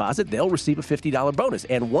makes a deposit, they'll receive a $50 bonus.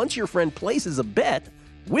 And once your friend places a bet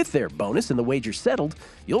with their bonus and the wager settled,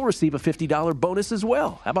 you'll receive a $50 bonus as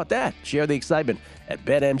well. How about that? Share the excitement at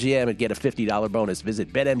BetMGM and get a $50 bonus.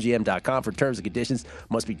 Visit BetMGM.com for terms and conditions.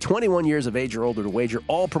 Must be 21 years of age or older to wager.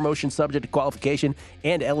 All promotions subject to qualification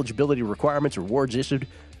and eligibility requirements. Rewards issued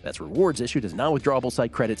as non-withdrawable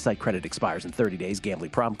site credit. Site credit expires in 30 days.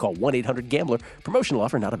 Gambling problem? Call 1-800-GAMBLER. Promotional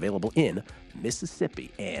offer not available in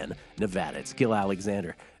Mississippi and Nevada. It's Gil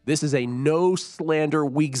Alexander. This is a no-slander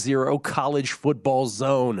Week 0 college football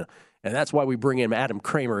zone. And that's why we bring in Adam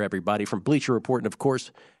Kramer, everybody, from Bleacher Report, and, of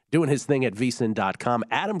course, doing his thing at VSiN.com.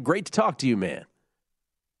 Adam, great to talk to you, man.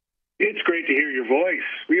 It's great to hear your voice.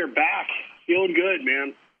 We are back. Feeling good,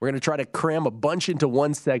 man. We're going to try to cram a bunch into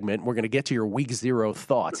one segment. We're going to get to your Week 0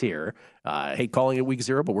 thoughts here. I hate calling it Week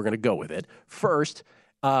 0, but we're going to go with it. First,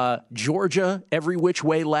 Georgia, every which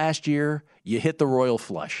way last year, you hit the royal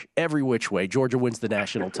flush. Every which way, Georgia wins the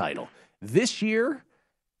national title. This year,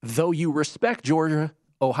 though you respect Georgia,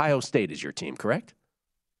 Ohio State is your team, correct?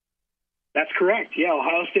 That's correct. Yeah,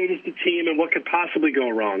 Ohio State is the team, and what could possibly go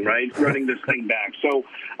wrong, right, running this thing back. So,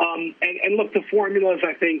 and look, the formulas,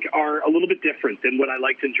 I think, are a little bit different than what I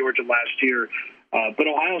liked in Georgia last year. But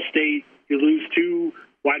Ohio State, you lose 2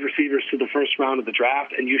 wide receivers to the first round of the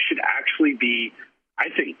draft, and you should actually be, I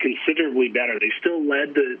think, considerably better. They still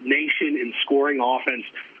led the nation in scoring offense.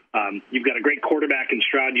 You've got a great quarterback in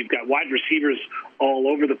Stroud. You've got wide receivers all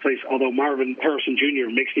over the place, although Marvin Harrison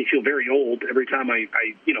Jr. makes me feel very old every time I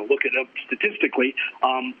look it up statistically,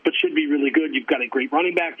 but should be really good. You've got a great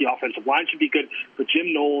running back. The offensive line should be good. But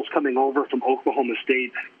Jim Knowles coming over from Oklahoma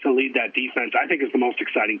State to lead that defense, I think, is the most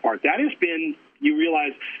exciting part. That has been, you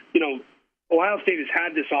realize, Ohio State has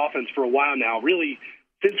had this offense for a while now, really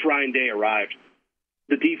since Ryan Day arrived.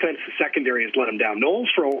 The defense, the secondary has let him down.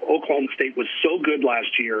 Knowles for Oklahoma State was so good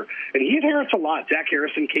last year, and he inherits a lot. Zach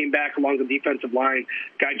Harrison came back along the defensive line.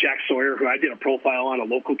 Guy Jack Sawyer, who I did a profile on, a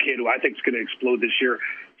local kid who I think is going to explode this year.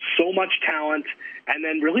 So much talent. And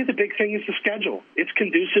then really the big thing is the schedule. It's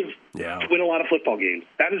conducive to win a lot of football games.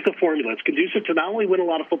 That is the formula. It's conducive to not only win a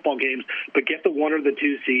lot of football games, but get the 1 or the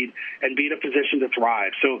 2 seed and be in a position to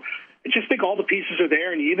thrive. So I just think all the pieces are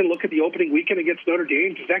there, and you even look at the opening weekend against Notre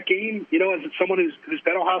Dame. Does that game, as someone who's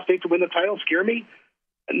bet Ohio State to win the title, scare me?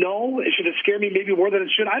 No. Should it scare me maybe more than it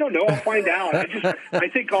should? I don't know. I'll find out. I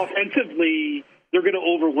think offensively they're going to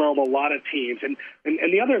overwhelm a lot of teams. And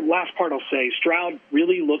the other last part I'll say, Stroud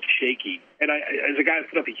really looked shaky. And as a guy who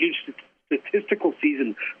put up a huge statistical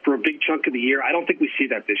season for a big chunk of the year, I don't think we see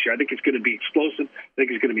that this year. I think it's going to be explosive. I think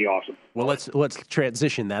it's going to be awesome. Well, let's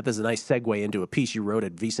transition that. There's a nice segue into a piece you wrote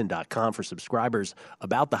at VSiN.com for subscribers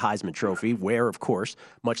about the Heisman Trophy, where, of course,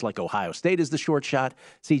 much like Ohio State is the short shot,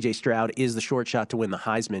 C.J. Stroud is the short shot to win the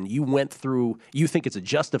Heisman. You went through, you think it's a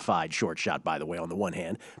justified short shot, by the way, on the one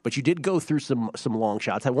hand, but you did go through some long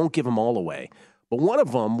shots. I won't give them all away. But one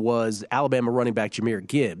of them was Alabama running back Jahmyr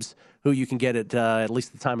Gibbs, who you can get at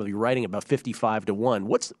least the time of your writing, about 55-1.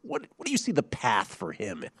 What do you see the path for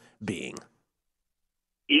him being?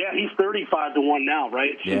 Yeah, he's 35-1 now,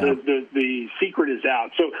 right? So yeah. The secret is out.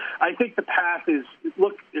 So I think the path is,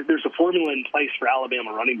 look, there's a formula in place for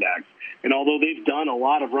Alabama running backs. And although they've done a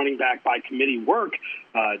lot of running back by committee work,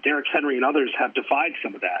 Derrick Henry and others have defied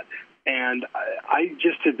some of that. And I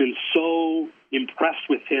just have been so impressed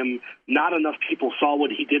with him. Not enough people saw what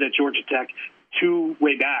he did at Georgia Tech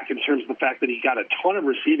way back in terms of the fact that he got a ton of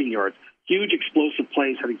receiving yards, huge explosive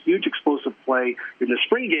plays, had a huge explosive play in the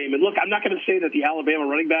spring game. And look, I'm not going to say that the Alabama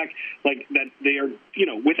running back, like that they are,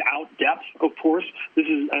 without depth, of course. This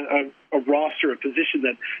is a roster, a position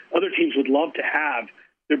that other teams would love to have.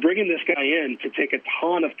 They're bringing this guy in to take a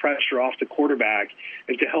ton of pressure off the quarterback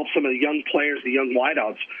and to help some of the young players, the young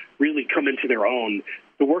wideouts, really come into their own.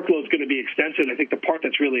 The workload is going to be extensive. I think the part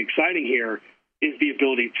that's really exciting here is the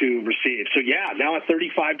ability to receive. So, yeah, now at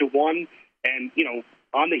 35-1, and,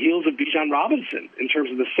 on the heels of Bijan Robinson in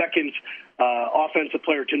terms of the second offensive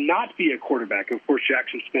player to not be a quarterback. Of course,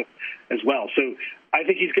 Jackson Smith as well. So I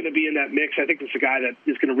think he's going to be in that mix. I think it's a guy that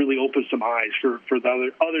is going to really open some eyes for the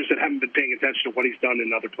others that haven't been paying attention to what he's done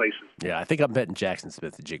in other places. Yeah, I think I'm betting Jackson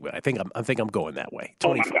Smith to Jigba. I think I'm going that way.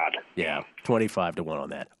 Oh my God! Yeah, 25-1 on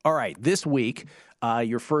that. All right, this week,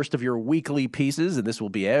 your first of your weekly pieces, and this will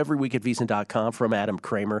be every week at VSiN.com from Adam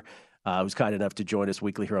Kramer, who's kind enough to join us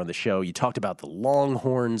weekly here on the show. You talked about the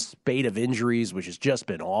Longhorns' spate of injuries, which has just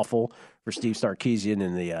been awful for Steve Sarkisian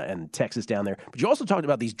and Texas down there. But you also talked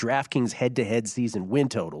about these DraftKings head-to-head season win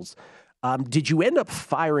totals. Did you end up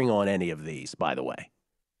firing on any of these, by the way?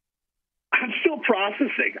 I'm still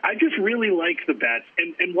processing. I just really like the bets,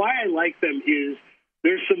 and why I like them is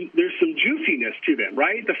there's some juiciness to them,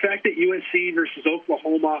 right? The fact that USC versus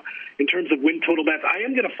Oklahoma in terms of win total bets, I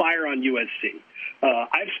am going to fire on USC.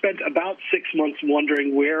 I've spent about 6 months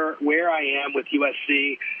wondering where I am with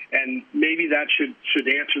USC, and maybe that should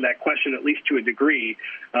answer that question at least to a degree.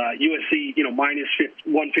 USC, minus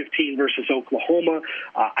 115 versus Oklahoma.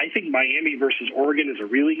 I think Miami versus Oregon is a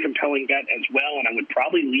really compelling bet as well, and I would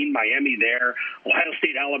probably lean Miami there. Ohio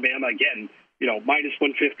State, Alabama, again, minus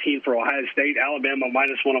 115 for Ohio State, Alabama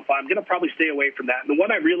minus 105. I'm going to probably stay away from that. And the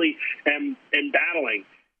one I really am battling,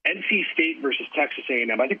 NC State versus Texas A&M.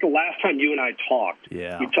 I think the last time you and I talked,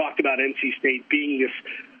 we talked about NC State being this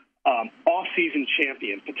off-season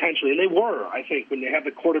champion, potentially. And they were, I think, when they had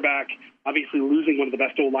the quarterback, obviously losing one of the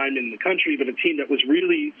best O-linemen in the country, but a team that was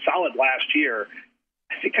really solid last year.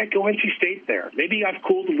 I think I'd go NC State there. Maybe I've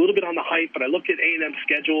cooled a little bit on the hype, but I look at A&M's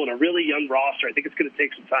schedule and a really young roster. I think it's going to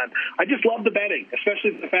take some time. I just love the betting,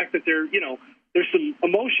 especially the fact that there's some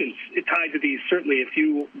emotions tied to these, certainly, if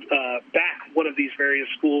you back one of these various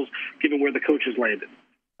schools, given where the coaches landed.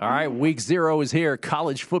 All right, week 0 is here.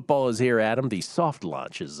 College football is here, Adam. The soft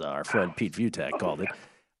launch, as our friend Pete Vutak called it.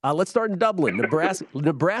 Let's start in Dublin,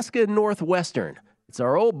 Nebraska Northwestern. It's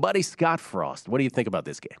our old buddy Scott Frost. What do you think about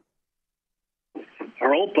this game?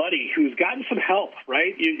 Our old buddy who's gotten some help,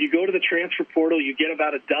 right? You go to the transfer portal, you get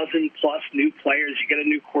about a dozen plus new players. You get a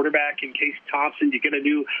new quarterback in Casey Thompson. You get a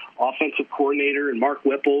new offensive coordinator in Mark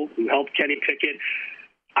Whipple, who helped Kenny Pickett.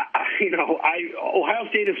 Ohio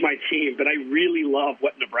State is my team, but I really love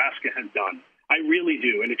what Nebraska has done. I really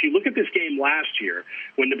do. And if you look at this game last year,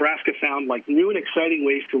 when Nebraska found new and exciting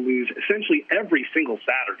ways to lose essentially every single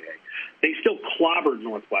Saturday, they still clobbered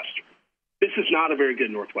Northwestern. This is not a very good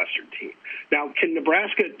Northwestern team. Now, can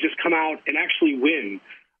Nebraska just come out and actually win?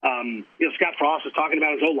 Scott Frost is talking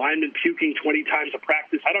about his old lineman puking 20 times a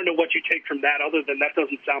practice. I don't know what you take from that other than that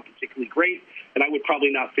doesn't sound particularly great, and I would probably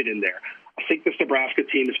not fit in there. I think this Nebraska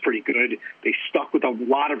team is pretty good. They stuck with a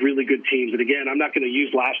lot of really good teams. And, again, I'm not going to use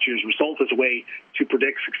last year's result as a way to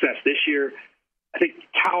predict success this year. I think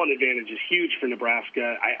talent advantage is huge for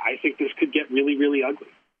Nebraska. I think this could get really, really ugly.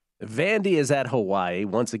 Vandy is at Hawaii.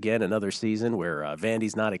 Once again, another season where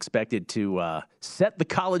Vandy's not expected to set the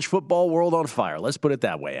college football world on fire. Let's put it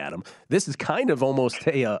that way, Adam. This is kind of almost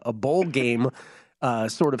a bowl game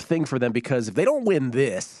sort of thing for them, because if they don't win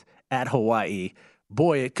this at Hawaii,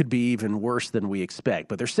 boy, it could be even worse than we expect.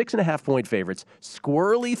 But they're 6.5-point favorites.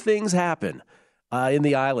 Squirrely things happen in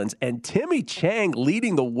the islands. And Timmy Chang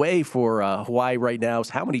leading the way for Hawaii right now.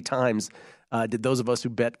 How many times did those of us who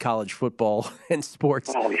bet college football and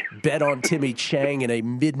sports bet on Timmy Chang in a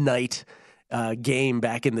midnight game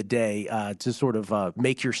back in the day to sort of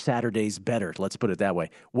make your Saturdays better? Let's put it that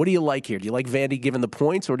way. What do you like here? Do you like Vandy giving the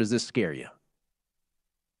points, or does this scare you?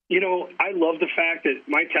 I love the fact that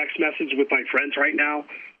my text message with my friends right now,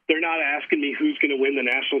 they're not asking me who's going to win the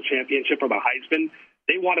national championship or the Heisman.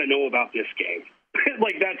 They want to know about this game.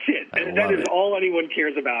 That's it. And that is all anyone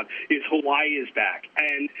cares about is Hawaii is back.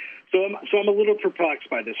 And so I'm a little perplexed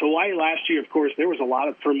by this. Hawaii last year, of course, there was a lot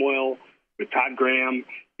of turmoil with Todd Graham.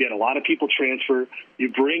 You had a lot of people transfer.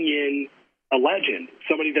 You bring in a legend,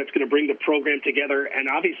 somebody that's going to bring the program together,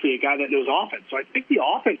 and obviously a guy that knows offense. So I think the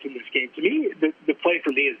offense in this game, to me, the play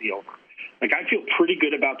for me is the over. I feel pretty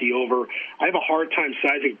good about the over. I have a hard time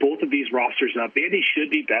sizing both of these rosters up. Vandy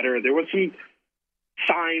should be better. There was some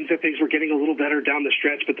signs that things were getting a little better down the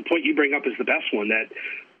stretch, but the point you bring up is the best one, that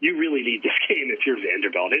you really need this game if you're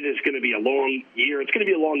Vanderbilt. It is going to be a long year. It's going to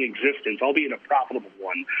be a long existence, albeit a profitable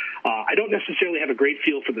one. I don't necessarily have a great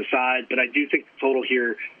feel for the side, but I do think the total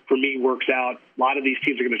here, for me, works out. A lot of these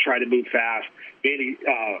teams are going to try to move fast.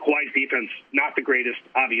 Hawaii's defense, not the greatest,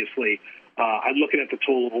 obviously. I'm looking at the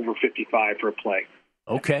total over 55 for a play.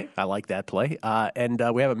 Okay, I like that play. And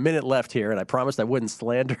we have a minute left here, and I promised I wouldn't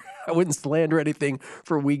slander anything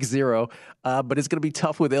for week 0. But it's going to be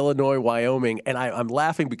tough with Illinois, Wyoming, and I'm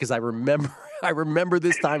laughing because I remember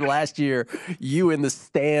this time last year, you in the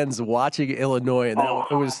stands watching Illinois, and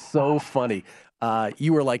it was so funny.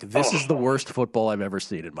 You were like, "This is the worst football I've ever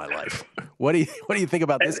seen in my life." What do you think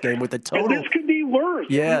about this game with the total? And this could be worse.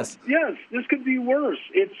 Yes, this could be worse.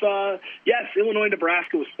 It's yes, Illinois,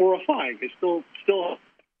 Nebraska was horrifying. It's still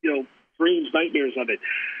dreams, nightmares of it.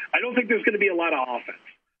 I don't think there's going to be a lot of offense,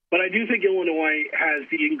 but I do think Illinois has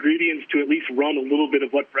the ingredients to at least run a little bit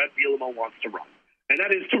of what Brett Bielema wants to run. And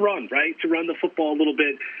that is to run, right? To run the football a little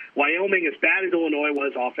bit. Wyoming, as bad as Illinois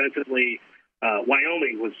was offensively,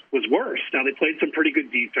 Wyoming was worse. Now, they played some pretty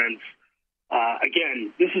good defense.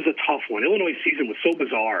 Again, this is a tough one. Illinois' season was so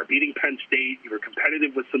bizarre. Beating Penn State, you were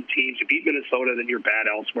competitive with some teams. You beat Minnesota, then you're bad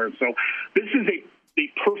elsewhere. So this is the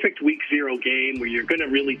perfect week 0 game where you're going to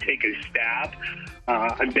really take a stab.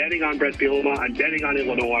 I'm betting on Brett Bielema. I'm betting on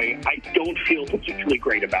Illinois. I don't feel particularly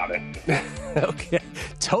great about it. Okay.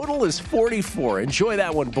 Total is 44. Enjoy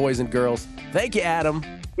that one, boys and girls. Thank you, Adam.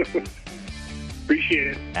 Appreciate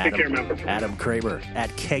it. Take care, man. Adam Kramer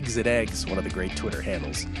at Kegs and Eggs, one of the great Twitter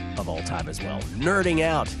handles of all time as well. Nerding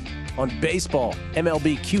out on baseball,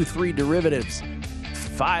 MLB Q3 derivatives,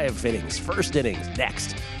 5 innings, first innings,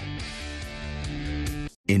 next.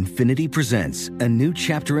 Infiniti presents a new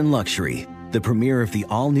chapter in luxury, the premiere of the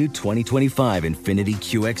all-new 2025 Infiniti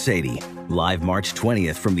QX80, live March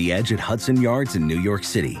 20th from the Edge at Hudson Yards in New York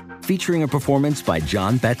City, featuring a performance by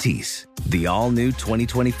John Batiste. The all-new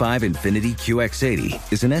 2025 Infiniti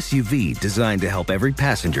QX80 is an SUV designed to help every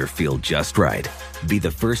passenger feel just right. Be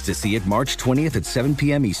the first to see it March 20th at 7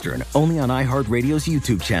 p.m. Eastern, only on iHeartRadio's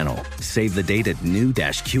YouTube channel. Save the date at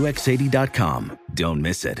new-QX80.com. Don't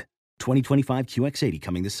miss it. 2025 QX80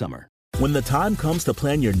 coming this summer. When the time comes to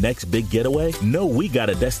plan your next big getaway, know we got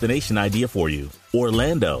a destination idea for you.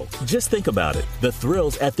 Orlando. Just think about it. The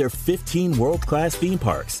thrills at their 15 world-class theme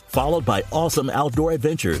parks, followed by awesome outdoor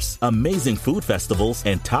adventures, amazing food festivals,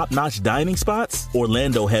 and top-notch dining spots.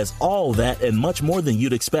 Orlando has all that and much more than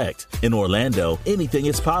you'd expect. In Orlando, anything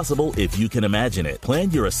is possible if you can imagine it.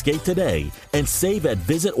 Plan your escape today and save at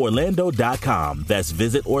visitorlando.com. That's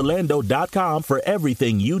visitorlando.com for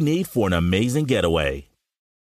everything you need for an amazing getaway.